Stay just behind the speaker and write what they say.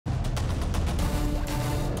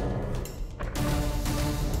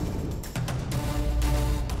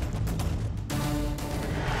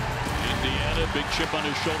big chip on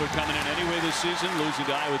his shoulder coming in anyway this season, losing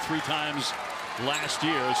to Iowa 3 times last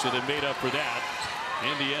year, so they made up for that.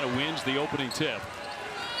 Indiana wins the opening tip.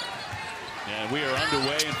 And we are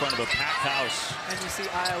underway in front of a packed house. And you see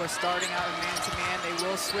Iowa starting out in man-to-man. They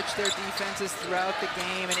will switch their defenses throughout the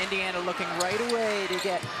game, and Indiana looking right away to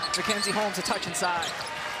get Mackenzie Holmes a touch inside.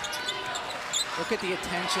 Look at the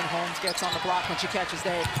attention Holmes gets on the block when she catches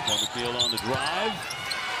Dave. McNeil on the drive.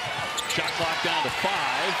 Shot clock down to 5.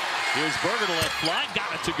 Here's Berger to let fly.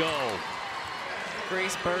 Got it to go.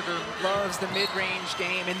 Grace Berger loves the mid-range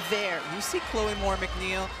game, and there you see Chloe Moore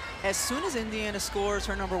McNeil. As soon as Indiana scores,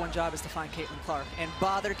 her #1 job is to find Caitlin Clark and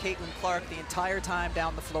bother Caitlin Clark the entire time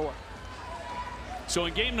down the floor. So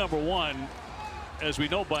in game #1, as we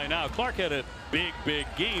know by now, Clark had a big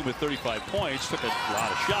game with 35 points, took a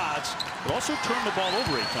lot of shots, but also turned the ball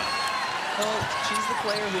over 8 times. Well, she's the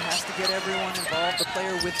player who has to get everyone involved, the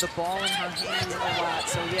player with the ball in her hands a lot.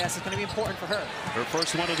 So yes, it's going to be important for her. Her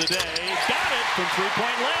first one of the day, got it from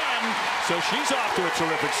 3-point land. So she's off to a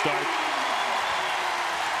terrific start.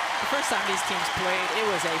 The first time these teams played, it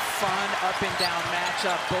was a fun up-and-down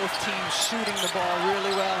matchup. Both teams shooting the ball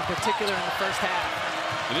really well, in particular in the first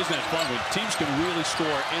half. And isn't that fun when teams can really score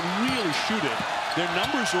and really shoot it? Their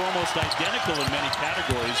numbers are almost identical in many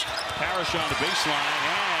categories. Parrish on the baseline,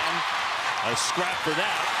 and a scrap for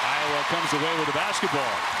that. Iowa comes away with the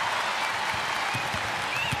basketball.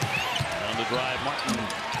 On the drive, Martin.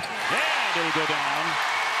 And it'll go down.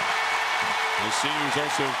 The senior's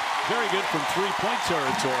also very good from 3-point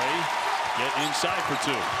territory. Get inside for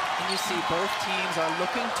 2. And you see both teams are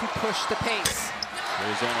looking to push the pace.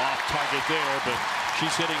 There's an off target there, but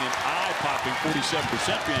she's hitting an eye-popping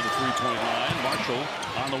 47% behind the 3-point line. Marshall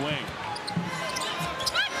on the wing.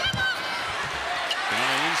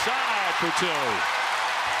 And inside for 2.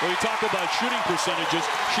 When you talk about shooting percentages,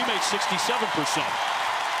 she makes 67%.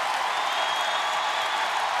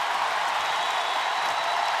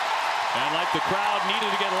 And like the crowd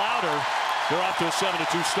needed to get louder, they're off to a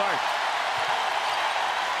 7-2 start.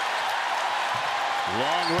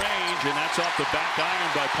 Long range, and that's off the back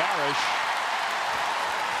iron by Parrish.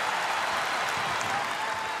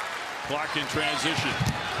 Clark in transition.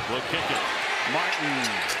 Will kick it. Martin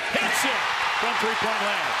hits it from 3-point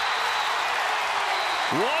land.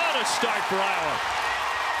 What a start for Iowa.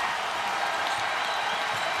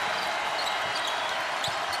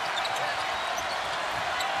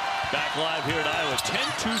 Back live here at Iowa.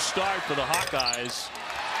 10-2 start for the Hawkeyes.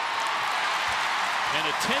 And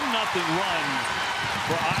a 10-0 run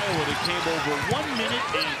for Iowa that came over 1 minute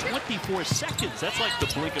and 24 seconds. That's like the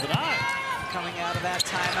blink of an eye. Coming out of that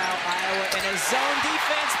timeout, Iowa in a zone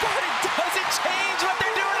defense, but it doesn't change what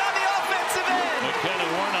they're doing on the offensive end. McKenna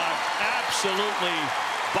Warnock absolutely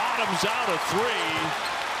bottoms out a 3.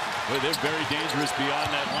 Well, they're very dangerous beyond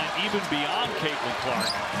that line, even beyond Caitlin Clark.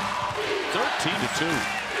 13-2.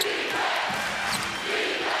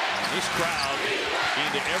 This crowd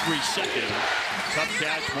into every second. Tough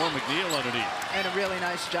catch, more McNeil underneath. And a really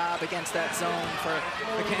nice job against that zone for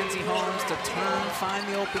Mackenzie Holmes to turn, find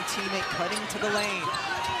the open teammate, cutting to the lane.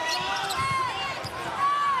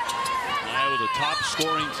 Iowa, the top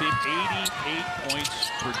scoring team, 88 points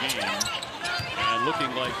per game. And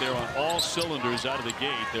looking like they're on all cylinders out of the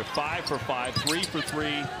gate. They're 5 for 5, 3 for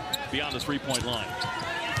 3 beyond the 3-point line.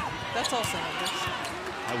 That's all cylinders.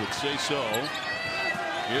 I would say so.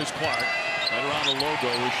 Here's Clark, right around the logo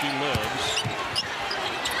where she lives.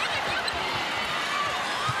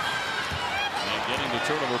 And getting the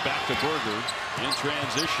turnover back to Berger in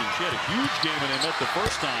transition. She had a huge game when they met the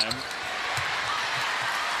first time.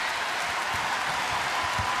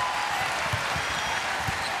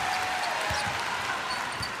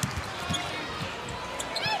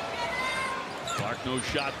 Clark, no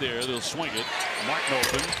shot there. They'll swing it. Martin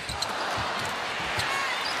open.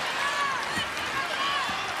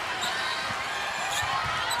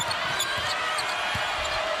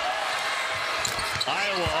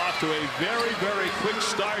 Iowa off to a very quick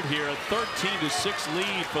start here. A 13-6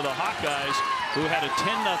 lead for the Hawkeyes, who had a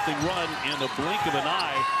 10-0 run in the blink of an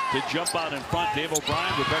eye to jump out in front. Dave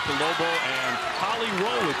O'Brien, Rebecca Lobo, and Holly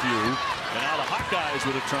Rowe with you. And now the Hawkeyes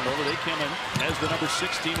with a turnover. They came in as the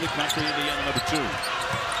 #6 team in the country, Indiana #2.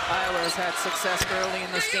 Iowa has had success early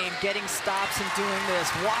in this game, getting stops and doing this.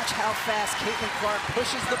 Watch how fast Caitlin Clark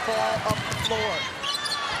pushes the ball up the floor.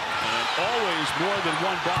 And always more than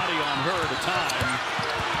one body on her at a time.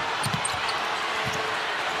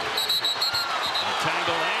 A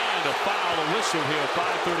tangle and a foul, a whistle here.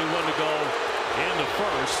 5:31 to go in the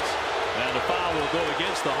first. And the foul will go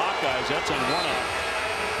against the Hawkeyes. That's on one out.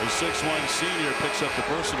 The 6'1" senior picks up the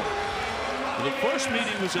personal. The first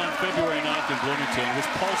meeting was on February 9th in Bloomington. It was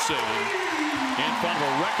pulsating in front of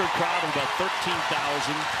a record crowd of about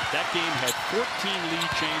 13,000. That game had 14 lead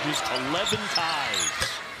changes, 11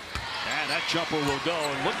 ties. And that jumper will go.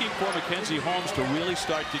 And looking for Mackenzie Holmes to really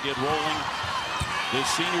start to get rolling. The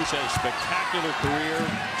senior's had a spectacular career,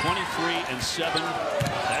 23-7.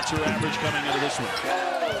 That's her average coming into this one.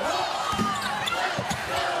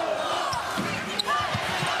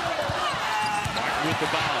 Martin with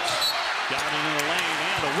the bounce. Down into the lane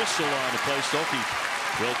and a whistle on the play. Stokey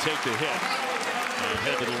will take the hit and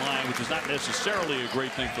head to the line, which is not necessarily a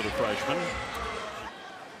great thing for the freshman.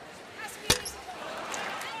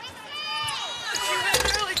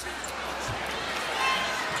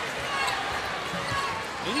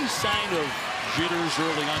 Any sign of jitters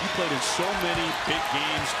early on? He played in so many big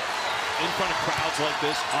games in front of crowds like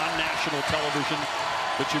this on national television.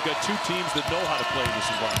 But you've got two teams that know how to play in this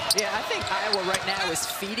environment. Yeah, I think Iowa right now is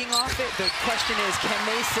feeding off it. The question is, can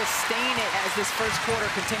they sustain it as this first quarter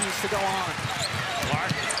continues to go on?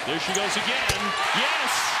 Clark, there she goes again.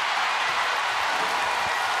 Yes!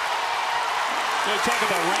 They talk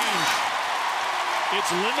about range.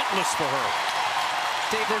 It's limitless for her.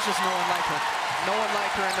 Dave, there's just no one like her. No one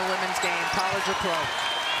like her in the women's game, college or pro.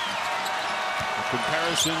 The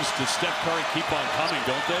comparisons to Steph Curry keep on coming,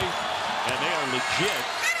 don't they? And they are legit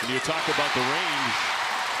when you talk about the range.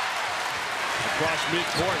 Across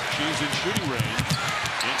midcourt, she's in shooting range.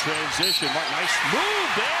 In transition, Martin, nice move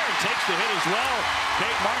there, and takes the hit as well.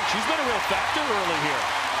 Kate Martin, she's been a real factor early here.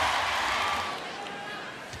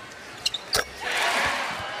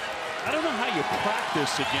 I don't know how you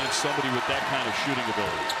practice against somebody with that kind of shooting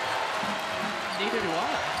ability. Neither do I.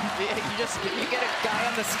 You get a guy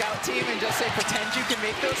on the scout team and just say, pretend you can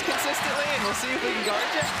make those consistently, and we'll see if we can guard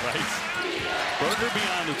you. Right. Berger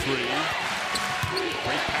beyond the three.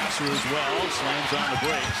 Great passer as well. Slams on the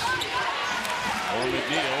brakes. Or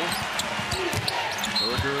McNeil.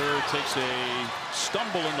 Berger takes a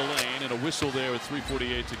stumble in the lane and a whistle there with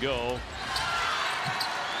 3:48 to go.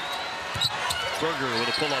 Berger with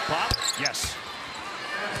a pull-up pop. Yes.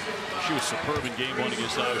 She was superb in game one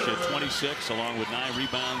against Iowa. She had 26 along with 9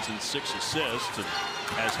 rebounds and 6 assists and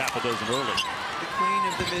has half a dozen early. The queen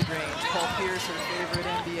of the mid-range. Paul Pierce, her favorite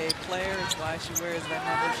NBA player. It's why she wears that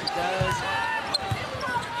number she does.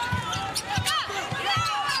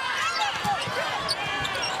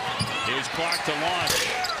 Here's Clark to launch.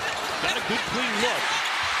 Got a good clean look.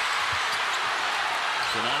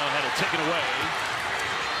 Sonano had it taken away.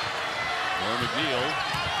 Or McNeil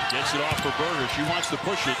gets it off for Berger. She wants to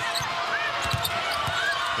push it.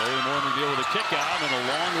 Chloe Moore McNeil with a kick out and a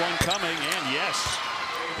long one coming. And yes,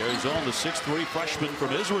 Arizona, the 6'3" freshman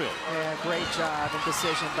from Israel. Yeah, great job and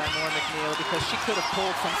decision by Moore McNeil because she could have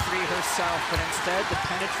pulled from 3 herself, but instead the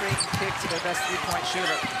penetrating kick to their best 3-point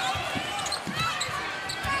shooter.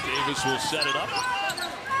 Davis will set it up.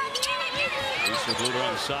 Lisa Bluter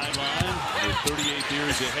on the sideline with 38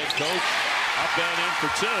 years as head coach. Up and in for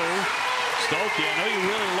 2. Stokey, I know you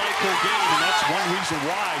really like her game, and that's one reason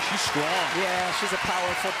why. She's strong. Yeah, she's a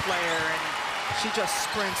powerful player, and she just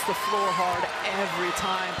sprints the floor hard every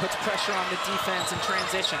time, puts pressure on the defense in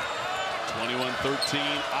transition. 21-13,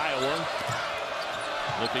 Iowa.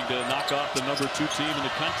 Looking to knock off the #2 team in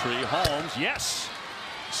the country. Holmes, yes.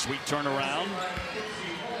 Sweet turnaround.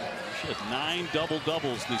 She has 9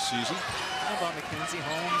 double-doubles this season. How about Mackenzie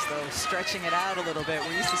Holmes, though, stretching it out a little bit?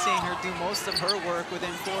 We're used to seeing her do most of her work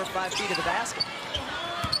within 4 or 5 feet of the basket.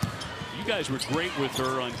 You guys were great with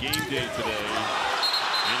her on game day today.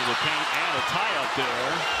 Into the paint and a tie up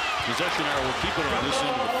there. Possession arrow will keep it on this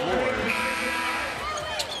end of the floor.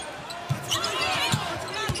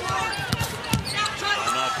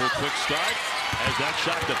 Time out for a quick start as that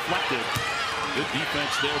shot deflected. Good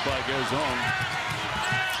defense there by Garzon.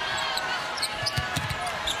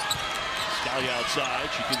 Outside,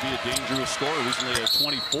 she can be a dangerous scorer. Recently at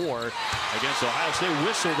 24 against Ohio State.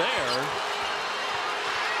 Whistle there.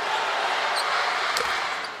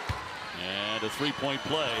 And a 3-point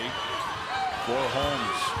play for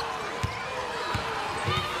Holmes.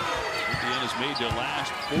 Indiana's made their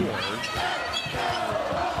last 4.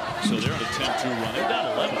 So they're on a 10-2 run. They're down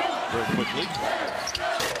 11 very quickly.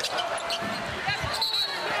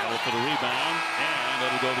 Battle for the rebound, and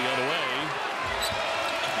that'll go the other way.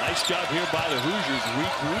 Nice job here by the Hoosiers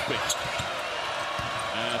regrouping.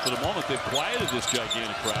 And for the moment, they've quieted this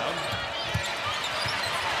gigantic crowd.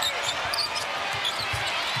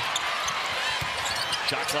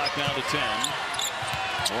 Shot clock down to 10.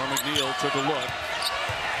 Moore McNeil took a look.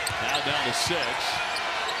 Now down to 6.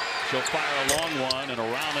 She'll fire a long one and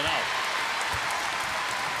around and out.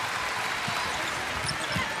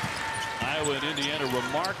 Iowa and Indiana,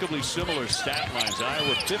 remarkably similar stat lines.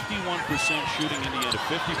 Iowa 51% shooting, Indiana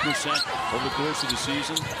 50% over the course of the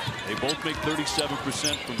season. They both make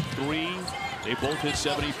 37% from three. They both hit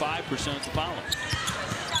 75% at the foul line.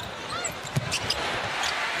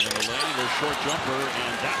 In the lane, their short jumper,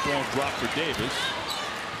 and that won't drop for Davis.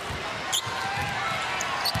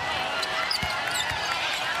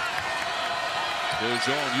 There's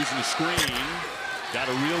zone using the screen. Got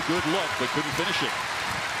a real good look, but couldn't finish it.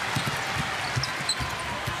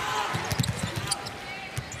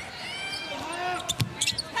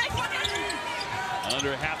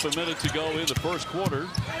 Under half a minute to go in the first quarter.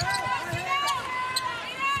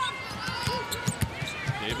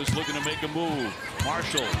 Davis looking to make a move.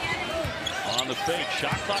 Marshall on the fake.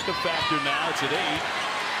 Shot clock a factor now. It's at 8.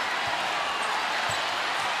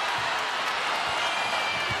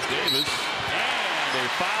 Davis. And a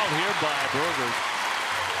foul here by Berger.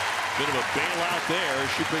 Bit of a bailout there.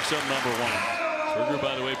 She picks up number 1. Berger,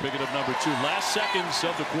 by the way, picking up number 2. Last seconds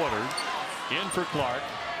of the quarter. In for Clark.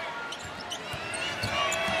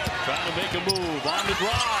 Trying to make a move. On the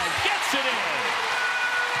drive. Gets it in.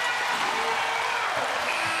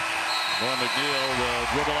 McNeil will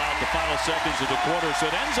dribble out the final seconds of the quarter, so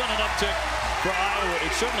it ends on an uptick for Iowa.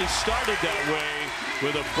 It certainly started that way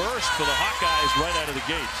with a burst for the Hawkeyes right out of the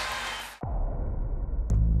gates.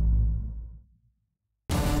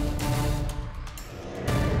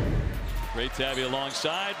 Great to have you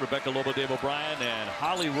alongside. Rebecca Lobo-Dave-O'Brien and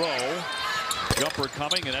Holly Rowe. Jumper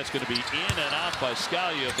coming, and that's going to be in and out by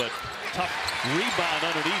Scalia, but tough rebound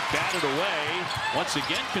underneath, batted away. Once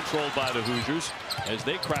again controlled by the Hoosiers as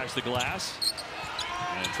they crash the glass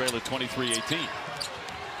and trail at 23-18.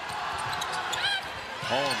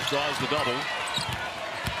 Holmes draws the double.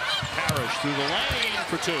 Parrish through the lane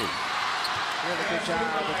for 2. Really good job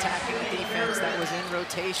attacking the defense that was in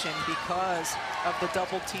rotation because of the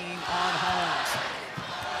double team on Holmes.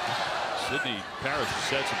 Sydney Parrish has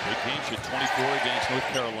had some big games. She had 24 against North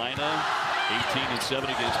Carolina, 18 and 7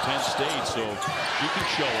 against Penn State, so she can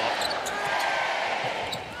show up.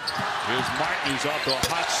 Here's Martin, who's off to a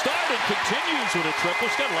hot start and continues with a triple.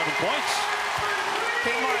 She's got 11 points.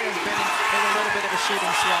 Kate Martin has been in a little bit of a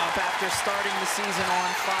shooting slump after starting the season on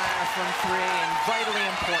fire from 3, and vitally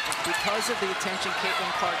important because of the attention Caitlin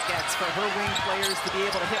Clark gets for her wing players to be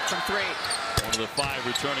able to hit from 3. One of the 5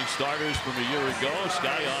 returning starters from a year ago.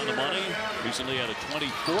 Scalia on the money. Recently had a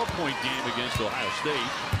 24-point game against Ohio State.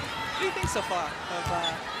 What do you think so far of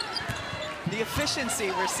the efficiency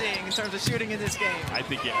we're seeing in terms of shooting in this game? I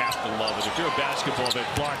think you have to love it. If you're a basketball vet,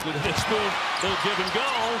 Clark, with this move, little give and go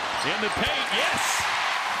in the paint. Yes!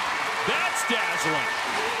 That's dazzling.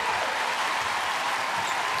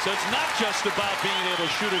 So it's not just about being able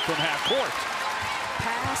to shoot it from half court.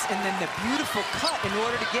 Pass and then the beautiful cut in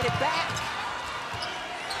order to get it back.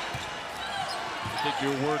 I think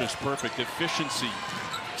your word is perfect. Efficiency.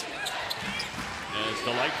 And it's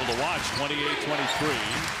delightful to watch. 28-23.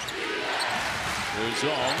 There's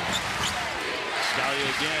zone. Scalia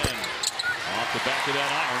again. Off the back of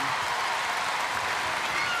that iron.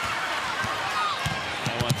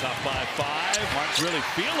 Now on top by 5. Mark's really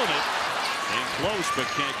feeling it. And close, but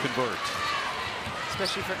can't convert.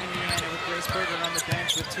 Especially for Indiana with Grace Berger on the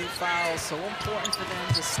bench with 2 fouls. So important for them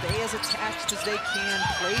to stay as attached as they can.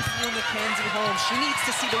 Play through Mackenzie Holmes. She needs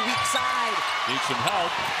to see the weak side. Needs some help.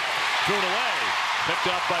 Threw it away. Picked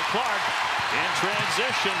up by Clark. In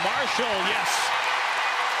transition. Marshall, yes.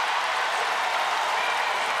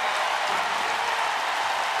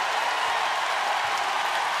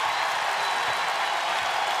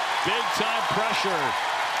 Big time pressure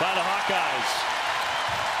by the Hawkeyes.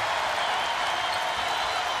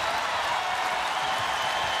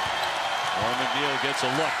 McNeil gets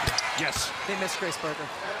a look. Yes. They miss Grace Berger.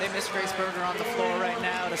 They miss Grace Berger on the floor right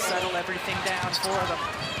now to settle everything down for them.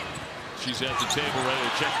 She's at the table ready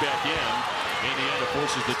to check back in. Indiana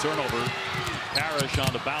forces the turnover. Parrish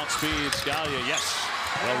on the bounce speed. Scalia, yes.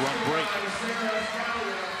 Well run break.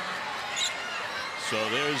 So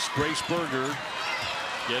there's Grace Berger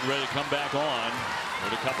getting ready to come back on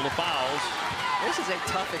with a couple of fouls. This is a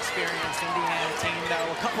tough experience, Indiana team, though.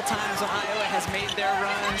 A couple times when Iowa has made their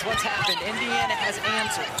runs, what's happened? Indiana has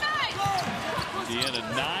answered. Indiana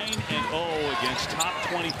 9-0 against top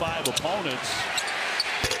 25 opponents.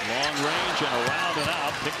 Long range and around and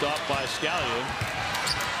out, picked off by Scalia.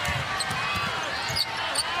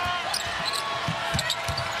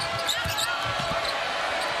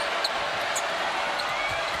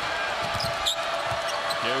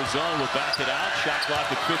 Arizona will back it out. Shot clock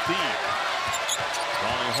at 15.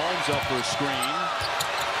 Rolling Holmes up for a screen.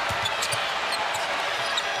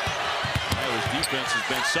 Iowa's defense has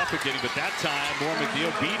been suffocating, but that time Moore McNeil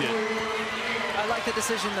beat it. I like the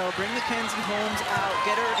decision, though. Bring Mackenzie Holmes out,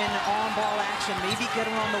 get her in on-ball action, maybe get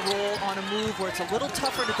her on the roll on a move where it's a little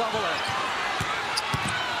tougher to double her.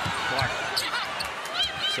 Clark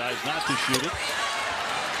decides not to shoot it.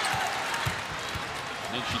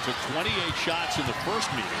 And then she took 28 shots in the first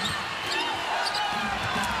meeting,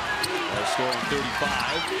 while scoring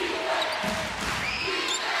 35.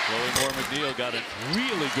 Chloe Moore McNeil got a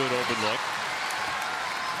really good open look.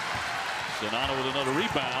 Sonano with another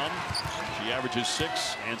rebound. She averages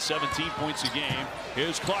 6 and 17 points a game.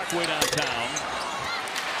 Here's Clark way downtown.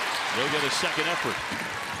 They'll get a second effort.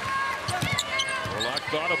 Warlock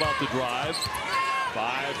thought about the drive.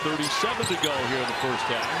 5:37 to go here in the first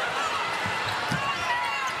half.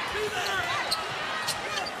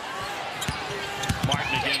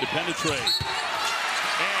 Martin again to penetrate.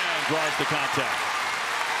 And draws the contact.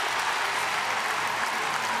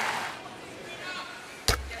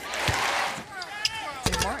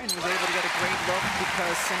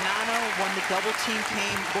 Because Sonano, when the double team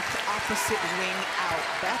came, looked opposite wing out.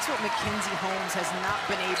 That's what Mackenzie Holmes has not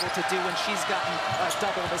been able to do when she's gotten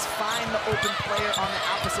doubled, is find the open player on the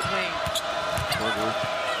opposite wing. Berger,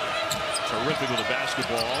 terrific with the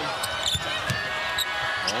basketball.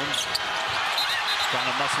 Holmes trying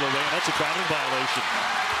to muscle away, and that's a traveling violation.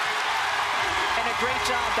 And a great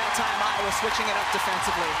job that time, Iowa, switching it up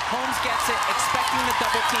defensively. Holmes gets it, expecting the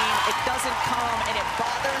double team. It doesn't come, and it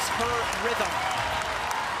bothers her rhythm.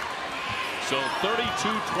 So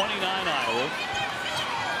 32-29 Iowa.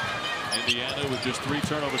 Indiana with just 3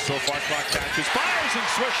 turnovers so far. Clock catches, fires and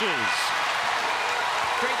swishes.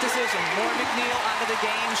 Great decision. Moore McNeil out of the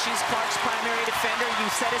game. She's Clark's primary defender. You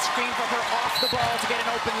set a screen for her off the ball to get an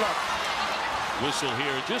open look. Whistle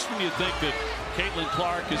here. Just when you think that Caitlin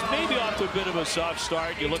Clark is maybe off to a bit of a soft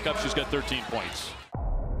start, you look up, she's got 13 points.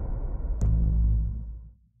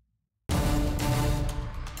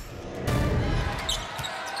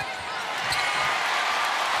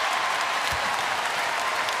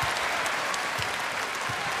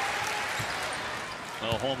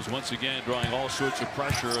 Well, Holmes once again drawing all sorts of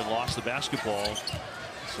pressure and lost the basketball.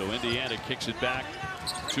 So Indiana kicks it back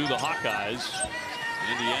to the Hawkeyes.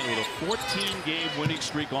 Indiana with a 14-game winning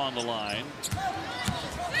streak on the line.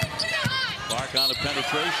 Clark on a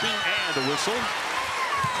penetration and a whistle.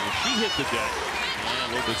 And she hit the deck.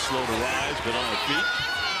 And a little bit slow to rise, but on her feet.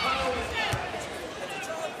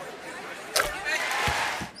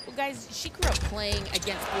 Well, guys, she grew up playing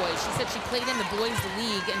against boys. She said she played in the boys'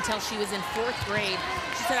 league until she was in 4th grade.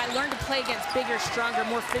 She said, I learned to play against bigger, stronger,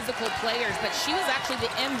 more physical players, but she was actually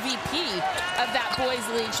the MVP of that boys'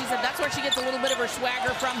 league. She said that's where she gets a little bit of her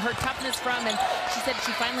swagger from, her toughness from, and she said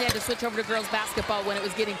she finally had to switch over to girls basketball when it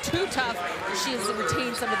was getting too tough. She has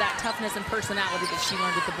retained some of that toughness and personality that she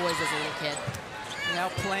learned with the boys as a little kid. Now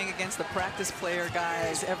playing against the practice player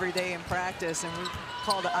guys every day in practice, and we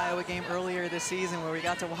called the Iowa game earlier this season where we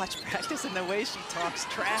got to watch practice, and the way she talks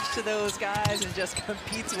trash to those guys and just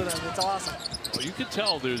competes with them, it's awesome. Well, you can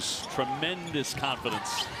tell there's tremendous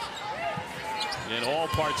confidence in all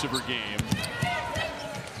parts of her game.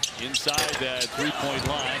 Inside that 3-point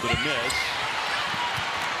line, but a miss.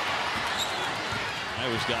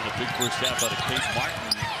 Iowa's gotten a big first half out of Kate Martin.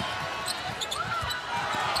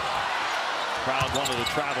 Crowd wanted to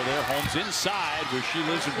travel there. Holmes inside where she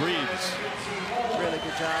lives and breathes. Really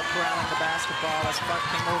good job corralling the basketball as Clark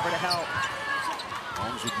came over to help.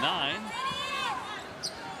 Holmes with 9.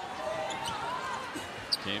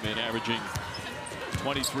 Came in averaging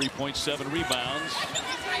 23.7 rebounds.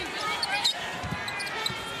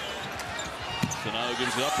 Sonano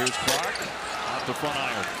gives it up. Here's Clark off the front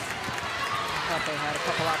iron. I thought they had a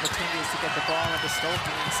couple opportunities to get the ball into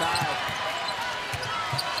Stolke inside.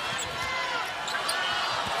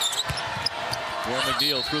 Moore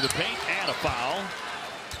McNeil through the paint and a foul.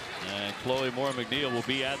 And Chloe Moore McNeil will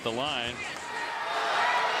be at the line.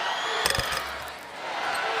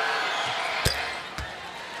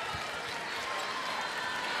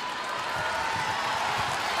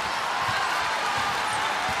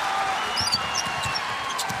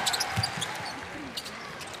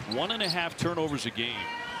 One and a half turnovers a game.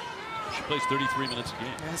 She plays 33 minutes a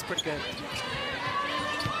game. Yeah, that's pretty good.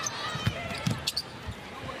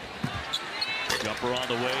 Jumper on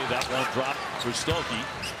the way. That won't drop for Stolke.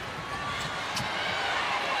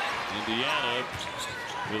 Indiana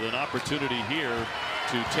with an opportunity here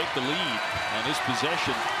to take the lead on this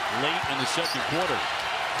possession late in the second quarter.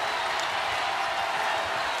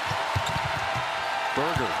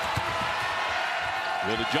 Berger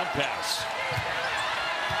with a jump pass.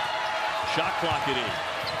 Shot clock at 8.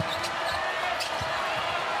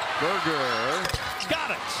 Berger got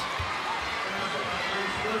it.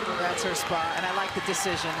 That's her spot, and I like the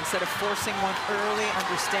decision. Instead of forcing one early,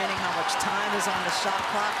 understanding how much time is on the shot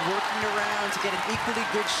clock, working around to get an equally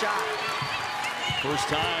good shot. First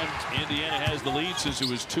time Indiana has the lead since it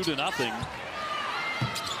was 2-0.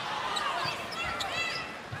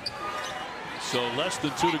 So less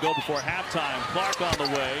than 2 to go before halftime. Clark on the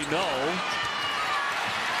way. No.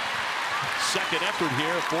 Second effort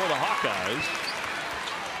here for the Hawkeyes.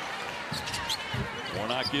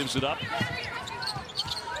 Warnock gives it up.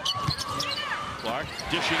 Clark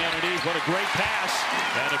dishing underneath. What a great pass.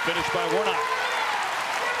 And a finish by Warnock.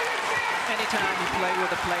 Anytime you play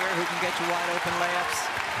with a player who can get you wide open layups,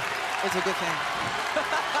 it's a good thing.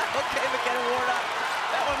 Okay, McKenna Warnock.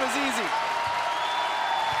 That one was easy.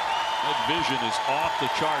 That vision is off the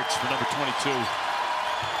charts for number 22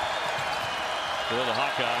 for the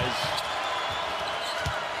Hawkeyes.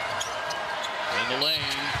 In the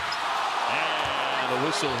lane. And a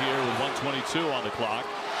whistle here with 1:22 on the clock.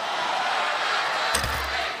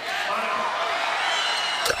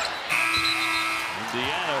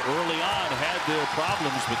 Indiana early on had their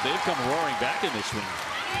problems, but they've come roaring back in this one.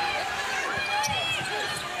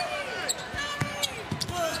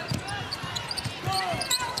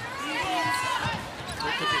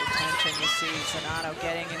 Look at the attention you see. Sonato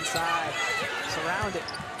getting inside, surrounded.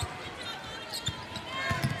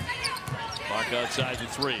 Clark outside the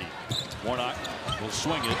 3. Warnock will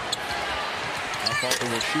swing it. Butler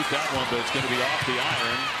will shoot that one, but it's going to be off the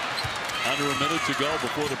iron. Under a minute to go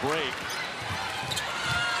before the break.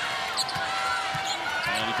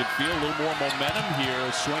 And you can feel a little more momentum here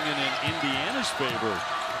swinging in Indiana's favor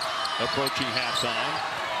approaching halftime.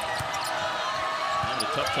 Having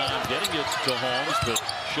a tough time getting it to Holmes, but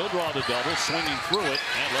she'll draw the double, swinging through it,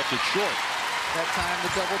 and left it short. That time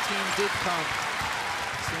the double team did come.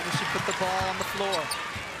 As soon as she put the ball on the floor.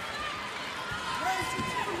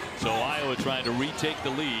 So Iowa trying to retake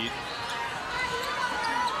the lead.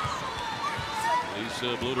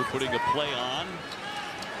 Lisa Bluter putting a play on.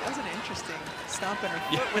 That was an interesting stomping her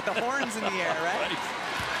foot with the horns in the air, right? Right.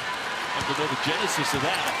 I have to know the genesis of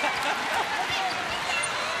that.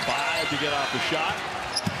 5 to get off the shot.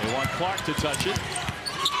 They want Clark to touch it.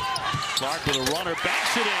 Clark with a runner,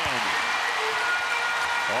 backs it in.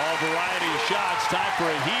 All variety of shots. Time for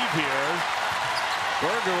a heave here.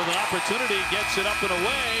 Berger with an opportunity, gets it up and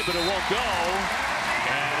away, but it won't go.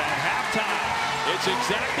 And at halftime, it's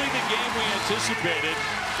exactly the game we anticipated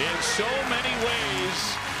in so many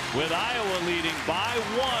ways, with Iowa leading by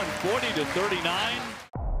 1, 40-39.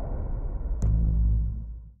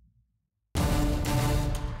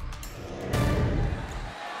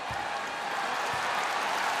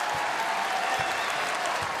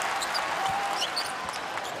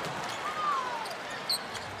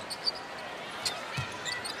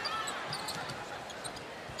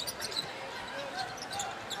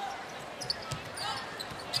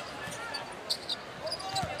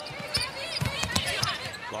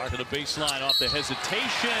 Clark on the baseline off the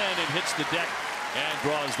hesitation and hits the deck and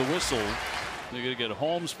draws the whistle. They're going to get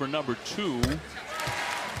Holmes for number 2. And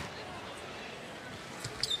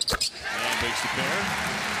makes the pair.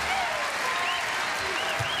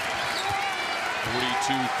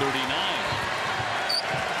 42-39.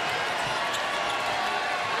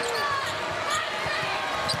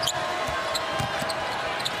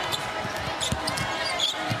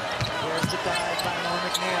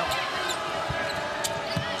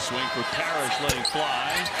 Swing for Parrish, letting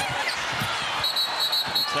fly.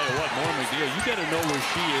 I'll tell you what, Norm McNeil, you got to know where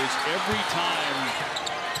she is every time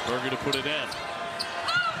Berger to put it in.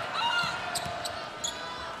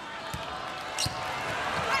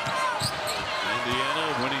 Indiana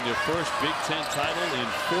winning their first Big Ten title in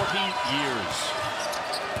 40 years.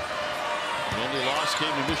 The only loss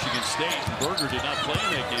came to Michigan State. Berger did not play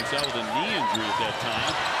in that game. He was out with a knee injury at that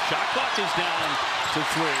time. Shot clock is down to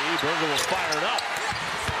 3. Berger will fire it up.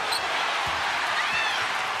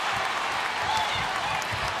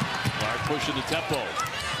 Pushing the tempo.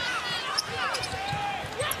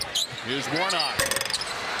 Here's Warnock.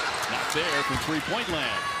 Not there from three-point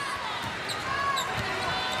land.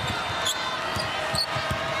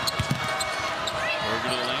 Berger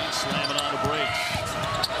to the lane, slamming on the brakes.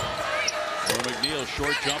 Norm McNeil,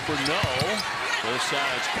 short jumper, no. Both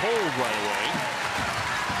sides cold right away.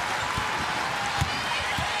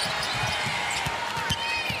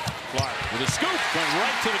 Clark with a scoop, going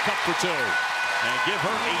right to the cup for 2. And give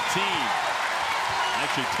her 18.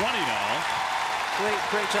 Actually 20 now.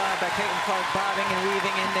 Great job by Caitlin Clark, bobbing and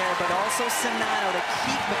weaving in there, but also Sonato to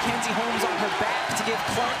keep Mackenzie Holmes on her back to give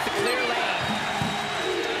Clark the clear lane.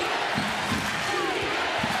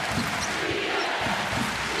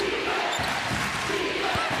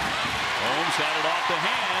 Holmes had it off the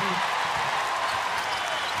hand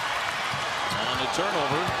on the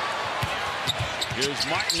turnover. Here's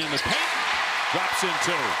Martin in the paint. Drops in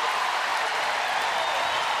two.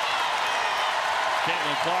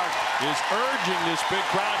 Caitlin Clark is urging this big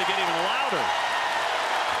crowd to get even louder.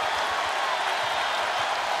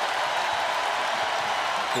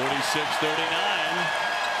 (46-39).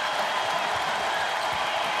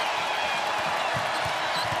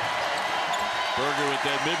 Berger with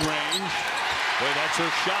that mid-range. Boy, that's her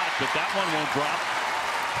shot, but that one won't drop.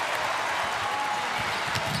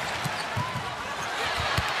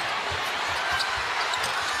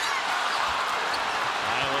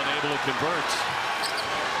 Iowa unable to convert.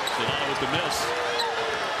 Sedano with the miss.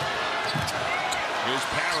 Here's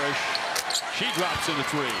Parrish. She drops in the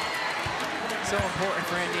three. So important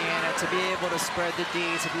for Indiana to be able to spread the D,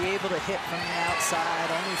 to be able to hit from the outside.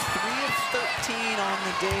 Only 3 of 13 on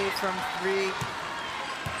the day from 3.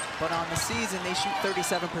 But on the season, they shoot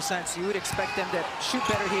 37%, so you would expect them to shoot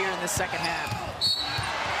better here in the second half.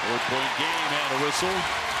 4-point game and a whistle.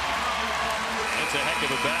 That's a heck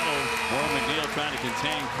of a battle. Warren McNeil trying to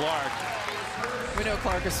contain Clark. We know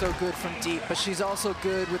Clark is so good from deep, but she's also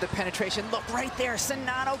good with the penetration. Look right there,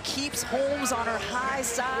 Sedano keeps Holmes on her high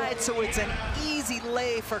side, so it's an easy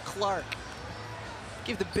lay for Clark.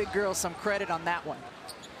 Give the big girl some credit on that one.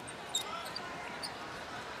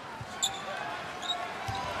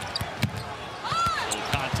 Little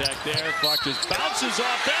contact there. Clark just bounces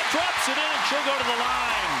off that, drops it in, and she'll go to the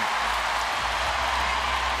line.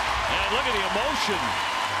 And look at the emotion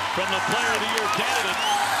from the Player of the Year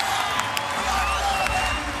candidate.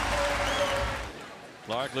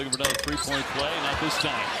 Clark looking for another three-point play, not this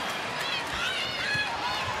time.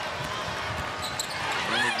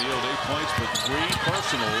 McNeil 8 points for 3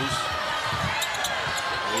 personals.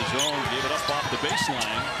 His own gave it up off the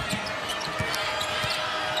baseline.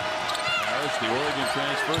 Harris, the Oregon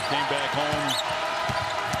transfer, came back home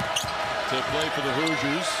to play for the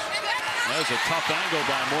Hoosiers. That was a tough angle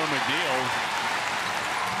by Moore McNeil.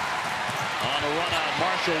 On a run out,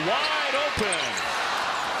 Marshall wide open.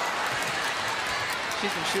 She's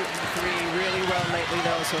been shooting the three really well lately,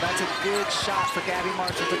 though, so that's a good shot for Gabby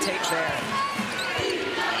Marshall to take there.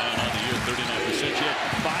 And on the year, 39%. She had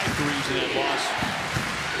 5 threes in that loss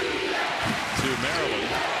to Maryland.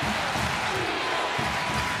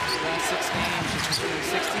 Last 6 games, she's been shooting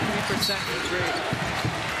 63% from three.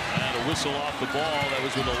 And a whistle off the ball. That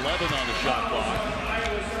was with 11 on the shot clock.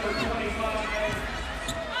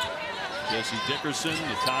 Jesse Dickerson,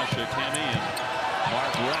 Natasha Kemi, and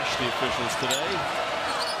Mark Resch, the officials today.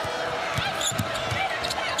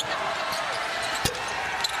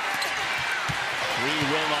 Three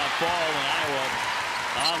will not fall, and Iowa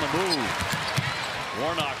on the move.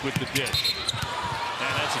 Warnock with the dish.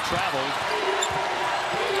 And that's a travel.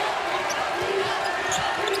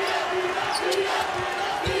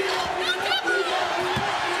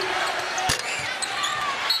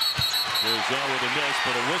 Rizzo with a miss,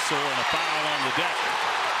 but a whistle and a foul on the deck.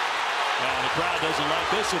 And the crowd doesn't like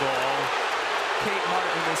this at all. Kate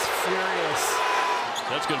Martin is furious.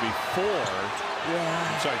 That's going to be 4.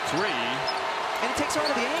 Yeah. I'm sorry, 3. And it takes her out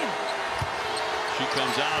of the game. She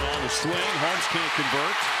comes out on the swing. Holmes can't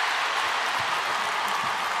convert.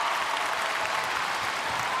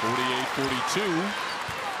 48-42.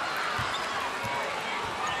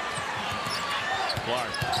 Clark.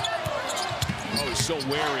 Always so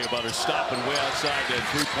wary about her stopping way outside that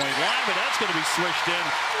three-point line, but that's going to be swished in.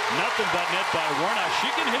 Nothing but net by Warnock. She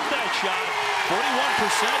can hit that shot. 41%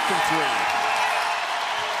 from 3.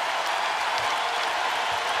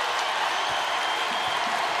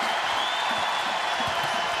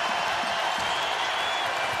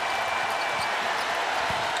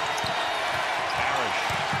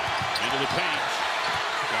 The paint.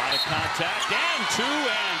 Got a contact and 2,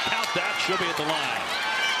 and count that. She'll be at the line.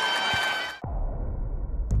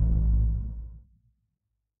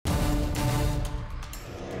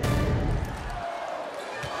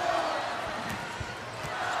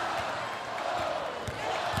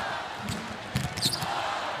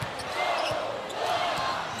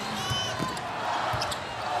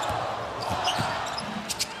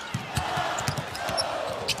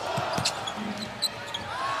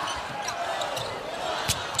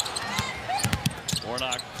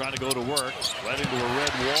 Warnock trying to go to work, right into a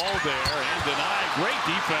red wall there, and denied. Great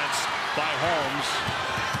defense by Holmes.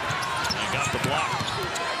 And got the block.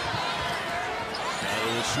 Now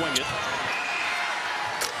they will swing it.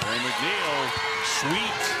 And McNeil,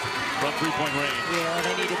 sweet from three-point range. Yeah,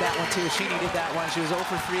 they needed that one too. She needed that one. She was 0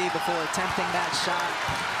 for 3 before attempting that shot.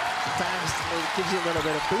 Sometimes it gives you a little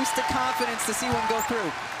bit of boost of confidence to see one go through.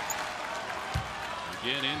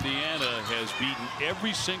 Again, Indiana has beaten every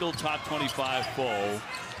single top 25 foe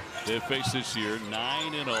they've faced this year.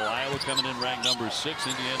 9-0. Iowa coming in ranked number 6.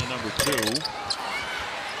 Indiana number 2.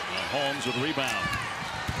 And Holmes with rebound.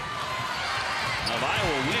 Now, if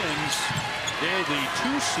Iowa wins, they're the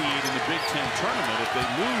 2 seed in the Big Ten tournament. If they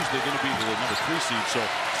lose, they're going to be the number 3 seed. So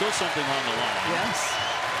still something on the line. Yes.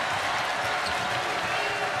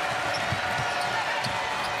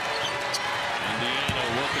 Indiana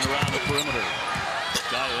working around the perimeter.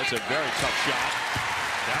 That's a very tough shot.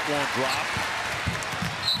 That won't drop.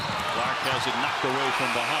 Clark has it knocked away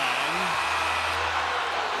from behind.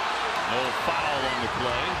 No foul on the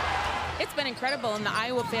play. It's been incredible, and the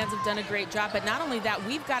Iowa fans have done a great job. But not only that,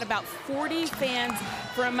 we've got about 40 fans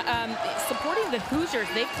from supporting the Hoosiers.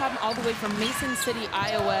 They've come all the way from Mason City,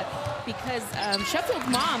 Iowa, because Sheffield's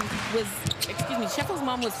mom was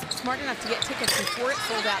smart enough to get tickets before it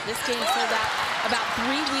sold out. This game sold out about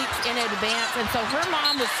 3 weeks in advance, and so her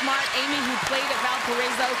mom was smart. Amy, who played at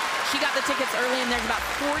Valparaiso, she got the tickets early, and there's about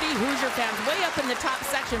 40 Hoosier fans way up in the top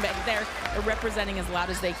section, but they're representing as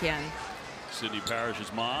loud as they can. Sydney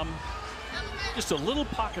Parrish's mom. Just a little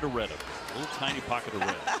pocket of red, a little tiny pocket of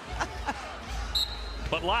red,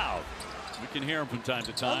 but loud. We can hear him from time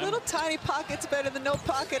to time. A little tiny pocket's better than no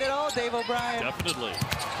pocket at all, Dave O'Brien. Definitely.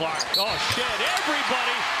 Clark, oh shit,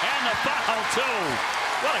 everybody, and the foul too.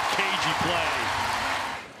 What a cagey play.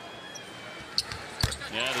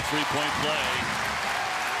 Yeah, the three-point play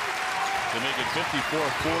to make it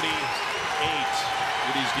 54-48.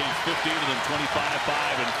 With these games 15 of them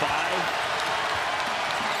 25-5 and 5.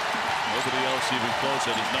 Nobody else even close.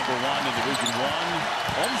 That is number 1 in Division I.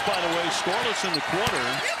 Holmes, by the way, scoreless in the quarter.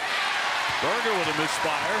 Berger with a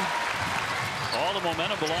misfire. All the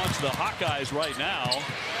momentum belongs to the Hawkeyes right now.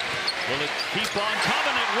 Will it keep on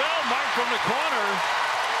coming? It will. Mark from the corner.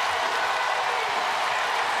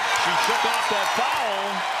 She shook off that foul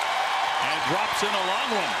and drops in a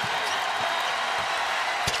long one.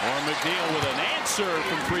 Or McNeil with an answer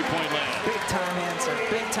from three-point land. Big time answer.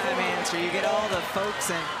 Big time answer. You get all the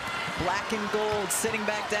folks in black and gold sitting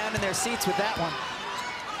back down in their seats with that one.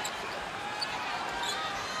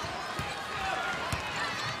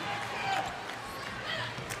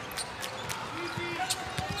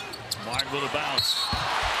 Martin with a bounce.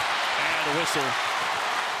 And a whistle.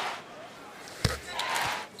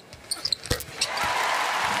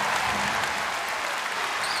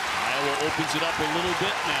 Iowa opens it up a little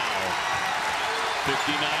bit now.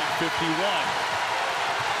 59-51.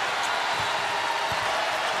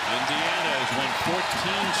 Indiana has won 14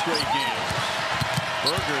 straight games.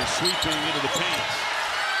 Berger is sweeping into the paint.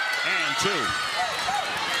 And 2.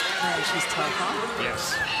 Man, she's tough, huh?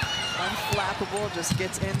 Yes. Unflappable, just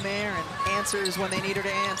gets in there and answers when they need her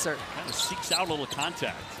to answer. Kind of seeks out a little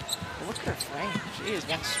contact. Well, look at her frame. She is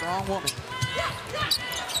one strong woman.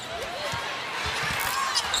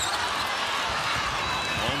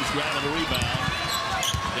 Holmes grabbing the rebound.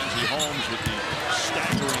 Kenzie Holmes with the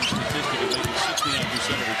staggering statistic of making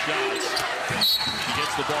 69% of her shots. She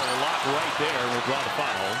gets the ball a lot right there and will draw the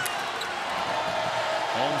foul.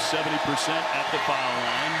 Holmes 70% at the foul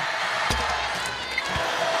line.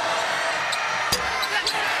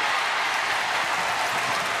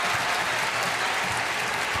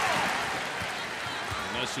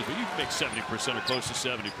 And that's just, when you make 70% or close to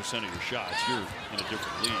 70% of your shots, you're in a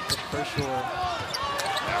different league. For sure.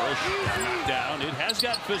 Parrish knocked down. It has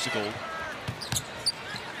got physical.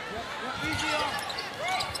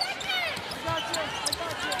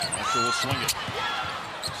 Marshall will swing it.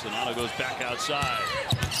 Sonata goes back outside.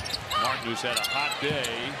 Martin, who's had a hot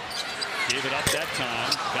day, gave it up that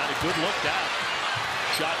time. Got a good look out.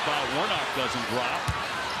 Shot by Warnock doesn't drop.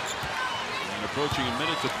 And approaching a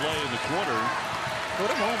minute to play in the quarter. Go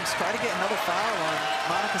to Holmes. Try to get another foul on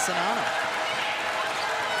Monica Sonata.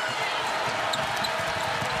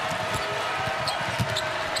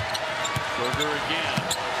 Berger again.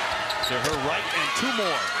 To her right and 2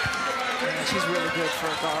 more. Yeah, she's really good for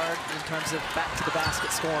a guard in terms of back to the basket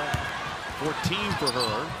scoring. 14 for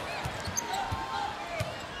her.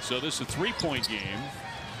 So this is a 3-point game.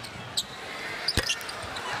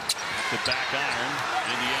 The back iron.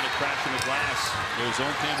 Indiana crashing the glass. Their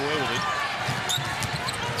zone came away with it.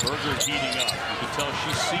 Berger heating up. You can tell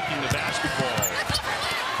she's seeking the basketball.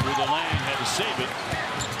 Through the lane, had to save it.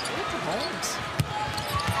 Look at Holmes.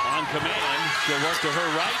 On command, she'll work to her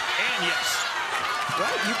right, and yes.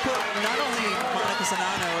 Right, you put not only Monica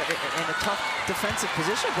Sonata in a tough defensive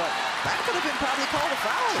position, but that could have been probably called a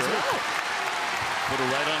foul as well. Put her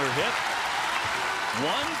right on her hip.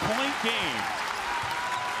 1-point game.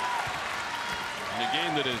 In a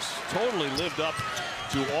game that has totally lived up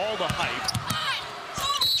to all the hype.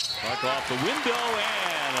 Clark off the window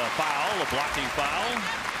and a foul, a blocking foul.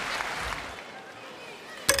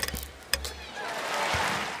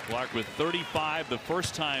 Clark with 35 the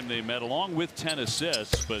first time they met, along with 10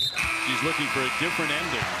 assists, but she's looking for a different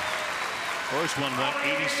ending. First one went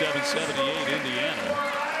 87-78 Indiana.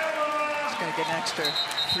 She's going to get an extra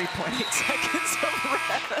 3.8 seconds of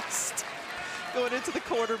rest going into the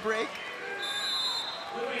quarter break.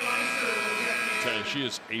 I tell you, she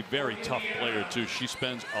is a very tough player too. She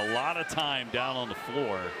spends a lot of time down on the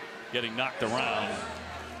floor getting knocked around.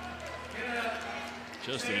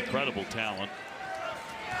 Just an incredible talent.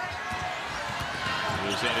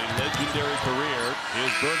 Who's had a legendary career.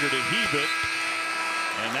 Here's Berger to heave it,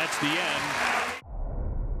 and that's the end.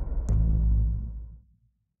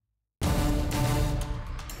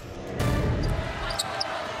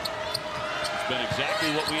 It's been exactly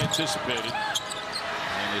what we anticipated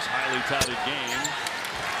in this highly touted game.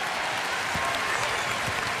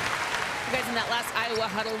 You guys, in that last Iowa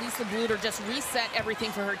huddle, Lisa Bluter just reset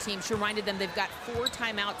everything for her team. She reminded them they've got 4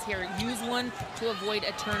 timeouts here. Use one to avoid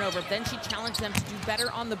a turnover. Then she challenged them to do better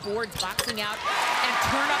on the boards, boxing out, and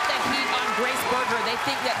turn up the heat on Grace Berger. They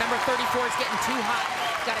think that number 34 is getting too hot.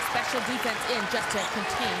 Got a special defense in just to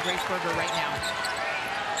contain Grace Berger right now.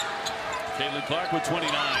 Caitlin Clark with 29.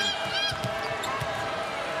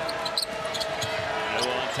 Iowa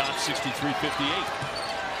on top, 63-58.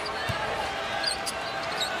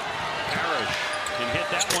 Can hit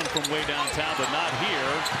that one from way downtown, but not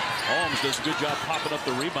here. Holmes does a good job popping up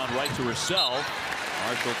the rebound right to herself.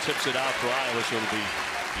 Marshall tips it out for Iowa, so it'll be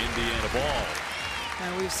Indiana ball.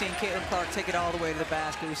 And we've seen Caitlin Clark take it all the way to the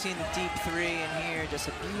basket. We've seen the deep three in here, just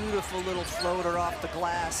a beautiful little floater off the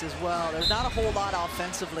glass as well. There's not a whole lot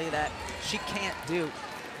offensively that she can't do.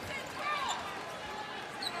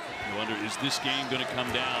 You wonder, is this game going to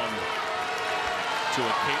come down to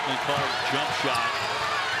a Caitlin Clark jump shot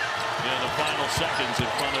in the final seconds in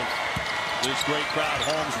front of this great crowd?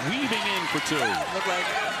 Holmes weaving in for 2. Looked like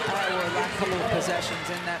Iowa lacked a couple of possessions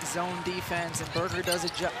in that zone defense, and Berger does a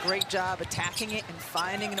great job attacking it and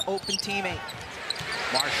finding an open teammate.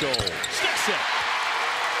 Marshall sticks it.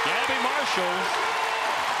 Gabby Marshall,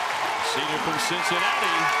 senior from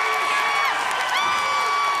Cincinnati.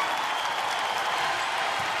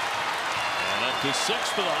 And up to 6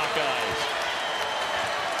 for the Hawkeyes.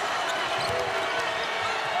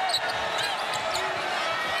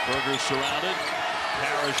 Berger surrounded.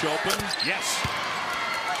 Parrish open. Yes.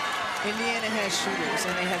 Indiana has shooters,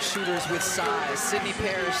 and they have shooters with size. Sydney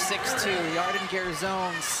Parrish, 6'2". Yarden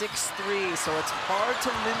Garzone, 6'3". So it's hard to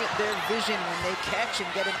limit their vision when they catch and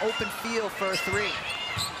get an open field for a 3.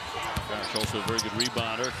 Parrish also a very good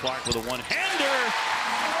rebounder. Clark with a one-hander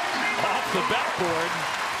off the backboard.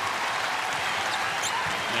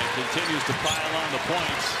 And continues to pile on the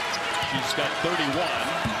points. She's got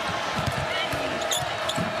 31.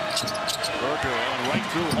 Berger going right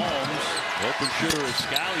through Holmes. Open shooter is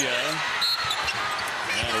Scalia.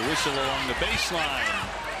 And a whistle along the baseline.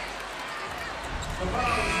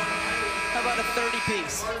 How about a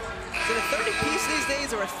 30-piece? Is it a 30-piece these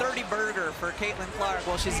days or a 30 burger for Caitlin Clark?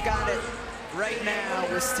 Well, she's got it right now.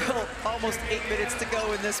 We're still almost 8 minutes to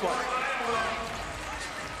go in this one.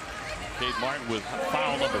 Kate Martin with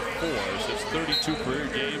foul number 4. So it's 32 career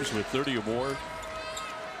games with 30 or more.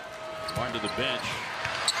 Martin to the bench.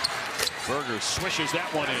 Berger swishes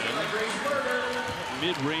that one in.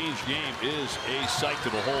 Mid-range game is a sight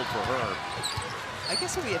to behold for her. I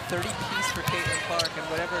guess it'll be a 30-piece for Caitlin Clark, and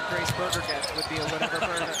whatever Grace Berger gets would be a whatever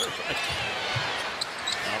burger.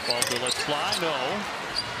 Now Falter lets fly. No.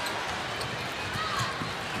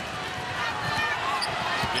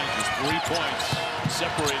 Again, just 3 points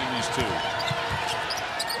separating these two.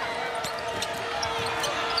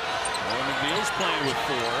 Lauren McNeil's playing with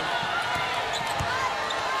 4.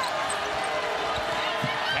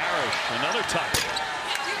 Another touch.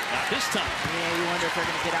 Not this time. Yeah, you wonder if they're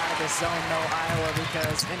going to get out of this zone, though, Iowa,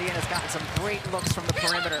 because Indiana's gotten some great looks from the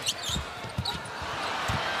perimeter.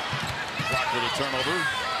 Clock with a turnover.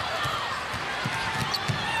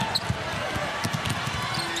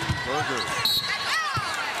 Berger.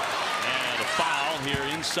 And a foul here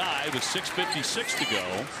inside with 6:56 to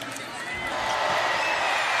go.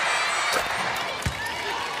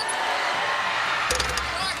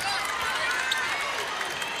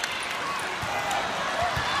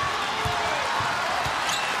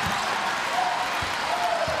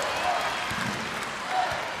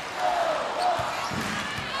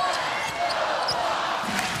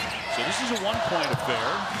 A 1-point affair.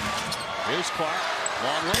 Here's Clark.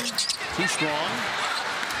 Long one. Too strong.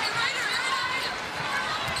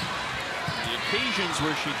 The occasions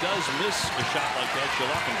where she does miss a shot like that,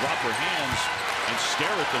 she'll often drop her hands and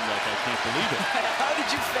stare at them like I can't believe it. How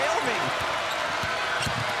did you fail me?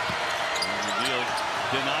 Neal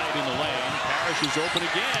denied in the lane. Parrish is open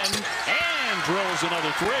again and drills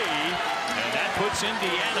another three. And that puts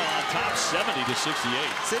Indiana on top 70-68.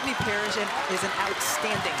 Sydney Parrish is an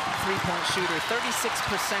outstanding three-point shooter. 36%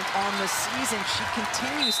 on the season. She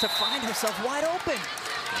continues to find herself wide open.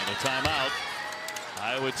 And a timeout.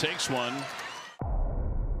 Iowa takes one.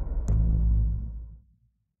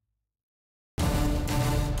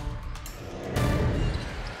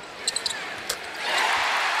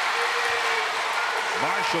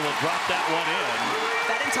 Marshall will drop that one in.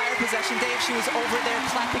 That entire possession, Dave, she was over there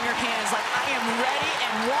clapping her hands like, I am ready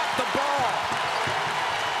and want the ball.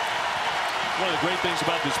 One of the great things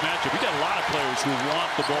about this matchup, we got a lot of players who want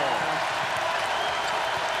the ball.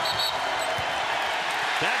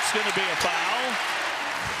 That's going to be a foul.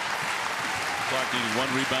 Clark needing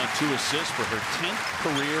 1 rebound, 2 assists for her 10th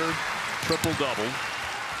career triple-double.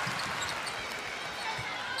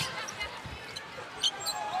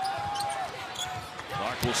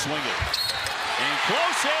 Clark will swing it. And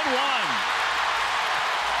close and one.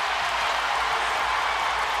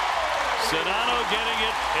 Sedano getting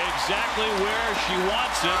it exactly where she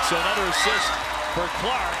wants it. So another assist for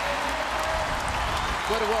Clark.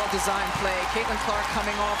 What a well-designed play. Caitlin Clark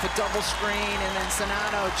coming off a double screen, and then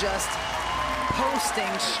Sedano just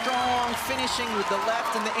posting strong, finishing with the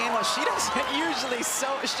left and the aim. She doesn't usually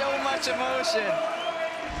show much emotion.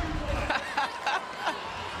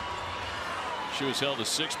 She was held to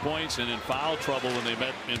 6 points and in foul trouble when they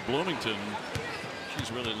met in Bloomington.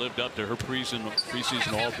 She's really lived up to her preseason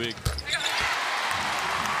All-Big 10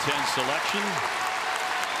 selection.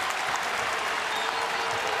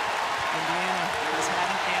 Indiana has had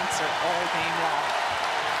an answer all game long.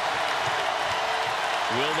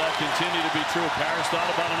 Will that continue to be true? Paris thought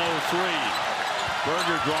about another three.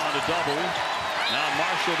 Berger drawing a double. Now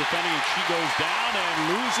Marshall defending, and she goes down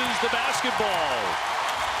and loses the basketball.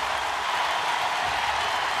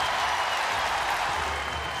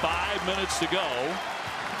 5 minutes to go.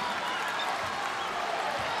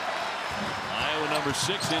 Iowa number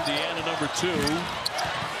 6, Indiana number 2.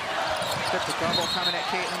 Got the double coming at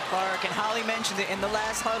Caitlin Clark, and Holly mentioned it in the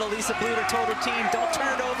last huddle. Lisa Bluter told her team, don't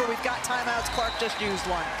turn it over, we've got timeouts. Clark just used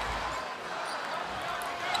one.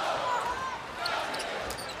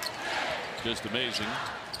 Just amazing.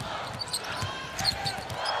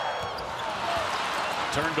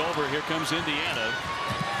 Turned over, here comes Indiana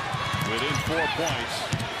within 4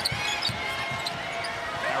 points.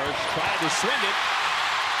 Parrish tried to swing it,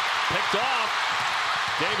 picked off.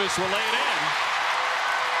 Davis will lay it in.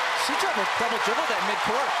 She double dribbled at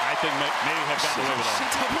midcourt. I think may have gotten away with that. She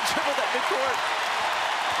double dribbled at midcourt.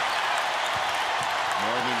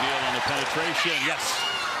 Morgan Neal on the penetration, yes.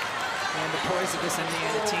 And the poise of this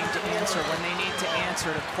Indiana team to answer when they need to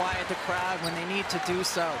answer, to quiet the crowd when they need to do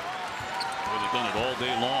so. They've done it all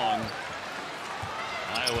day long.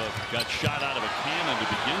 Iowa got shot out of a cannon to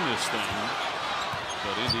begin this thing.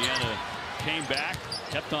 But Indiana came back,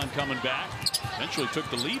 kept on coming back, eventually took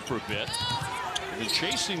the lead for a bit. They've been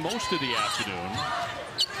chasing most of the afternoon.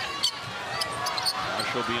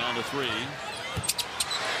 Marshall beyond the three.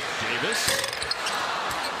 Davis.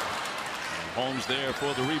 And Holmes there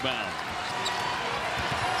for the rebound.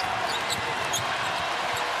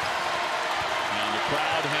 And the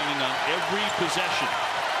crowd hanging on every possession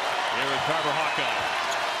here at Carver Hawkeye.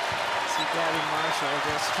 See Gabby Marshall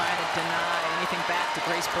just trying to deny anything back to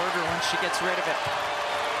Grace Berger once she gets rid of it.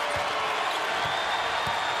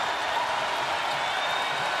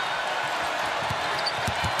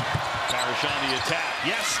 Parrish on the attack.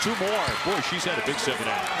 Yes, 2 more. Boy, she's had a big 7-8.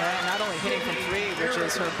 Yeah, not only hitting from 3, which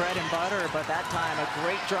is her bread and butter, but that time a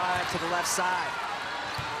great drive to the left side.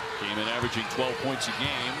 Came in averaging 12 points a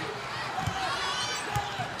game.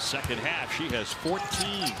 Second half, she has 14.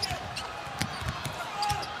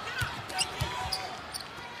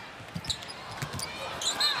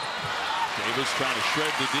 Davis trying to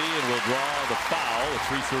shred the D and will draw the foul. A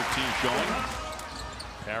 3:13 showing.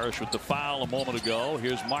 Parrish with the foul a moment ago.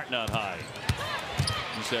 Here's Martin out high.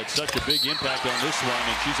 He's had such a big impact on this one,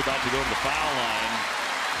 and she's about to go to the foul line.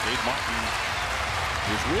 Dave Martin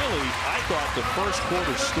was really, I thought, the first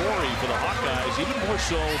quarter story for the Hawkeyes, even more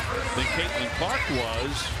so than Caitlin Clark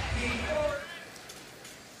was.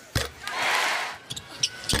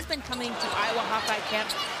 She's been coming to Iowa Hawkeye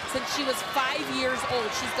camp since she was 5 years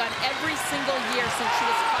old. She's gone every single year since she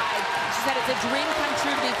was 5. She said it's a dream come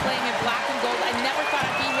true to be playing in black and gold. I never thought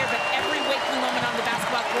I'd be here, but every waking moment on the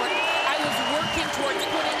basketball court, I was working towards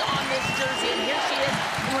putting on this jersey. And here she is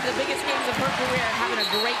in one of the biggest games of her career, having a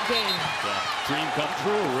great game. Yeah, dream come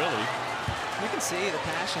true, really. You can see the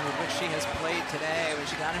passion with which she has played today. When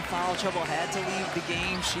she got in foul trouble, had to leave the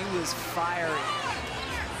game, she was fiery.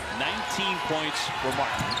 19 points for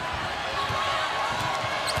Martin.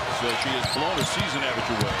 So she has blown her season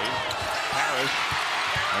average away. Parrish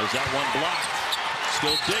has that one blocked.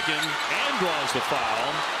 Still digging and draws the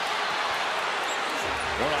foul.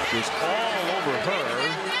 Warnock is all over her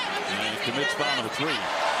and commits foul number 3.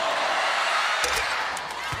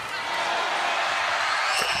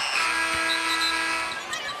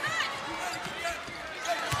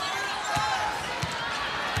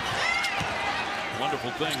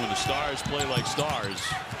 Wonderful thing when the stars play like stars.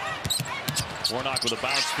 Warnock with a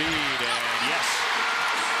bounce feed, and yes.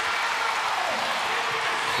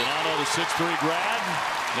 Sonano, the 6'3" grad,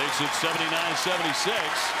 makes it 79-76.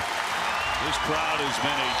 This crowd has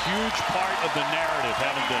been a huge part of the narrative,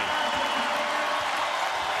 haven't they?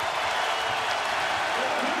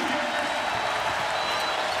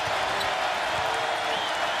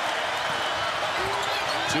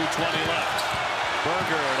 .220 left.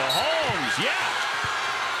 Berger to Holmes, yeah!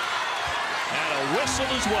 And a whistle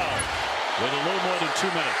as well, with a little more than 2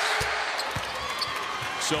 minutes.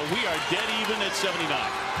 So we are dead even at 79.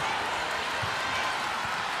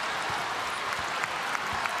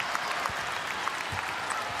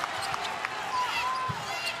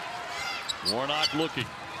 Warnock looking.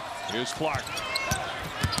 Here's Clark.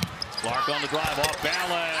 Clark on the drive, off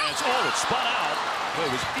balance. Oh, it spun out. Well,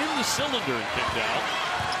 it was in the cylinder and kicked out.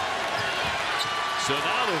 So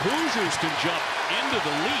now the Hoosiers can jump into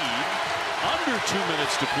the lead. Under 2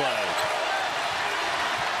 minutes to play.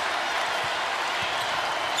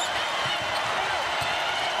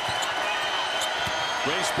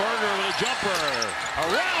 Grace Berger with a jumper.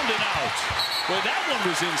 Around and out. Well, that one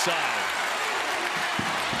was inside.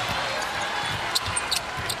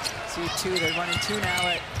 See 2, they're running 2 now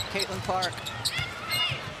at Caitlin Clark.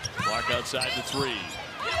 Clark outside the 3.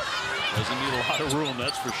 Doesn't need a lot of room,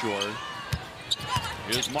 that's for sure.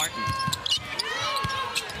 Here's Martin.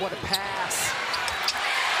 What a pass.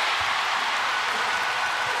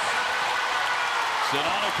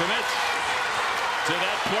 Sonata commits to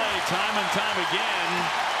that play time and time again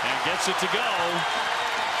and gets it to go.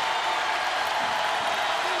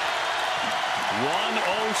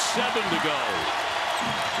 1:07 to go.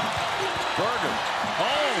 Berger,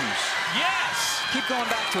 Holmes, yes! Keep going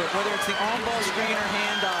back to it, whether it's the on-ball screen or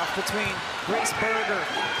handoff between Grace Berger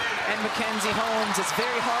and Mackenzie Holmes. It's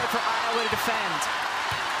very hard for Iowa to defend.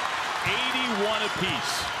 81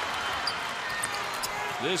 apiece.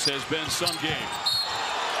 This has been some game.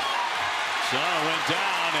 Sonata went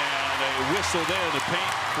down and a whistle there in the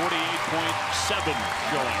paint. 48.7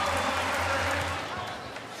 showing.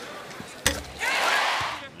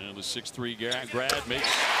 And the 6'3" grad makes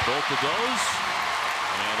both of those.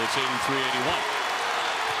 And it's 83-81.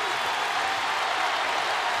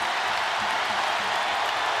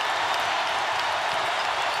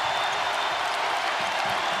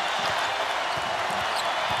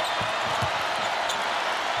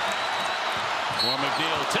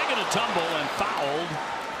 McNeil taking a tumble and fouled.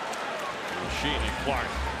 Sheen and Clark,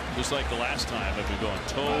 just like the last time, have been going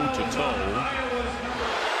toe to toe.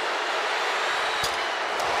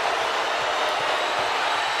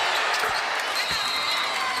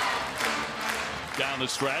 Down the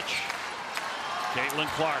stretch, Caitlin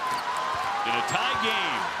Clark in a tie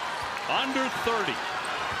game, under 30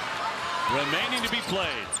 remaining to be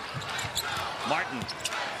played. Martin.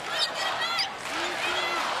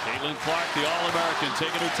 Caitlin Clark, the All-American,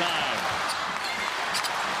 taking her time.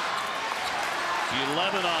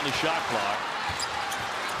 11 on the shot clock.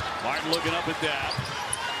 Martin looking up at that.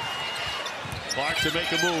 Clark to make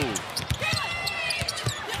a move.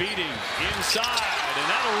 Feeding inside, and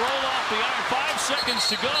that'll roll off the iron. 5 seconds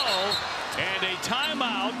to go, and a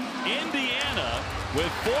timeout. Indiana with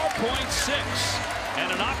 4.6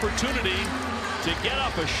 and an opportunity to get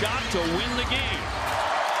up a shot to win the game.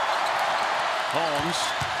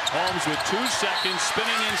 Holmes with 2 seconds,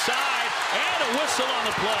 spinning inside, and a whistle on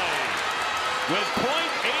the play. With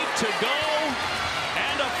 .8 to go,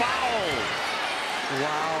 and a foul.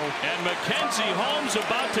 Wow. And Mackenzie Holmes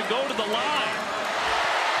about to go to the line.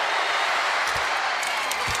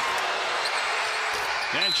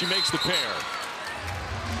 And she makes the pair.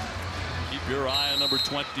 Keep your eye on number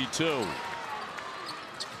 22.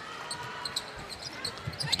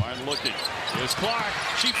 Martin looking. Here's Clark.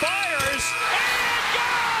 She fires. And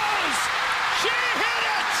goes!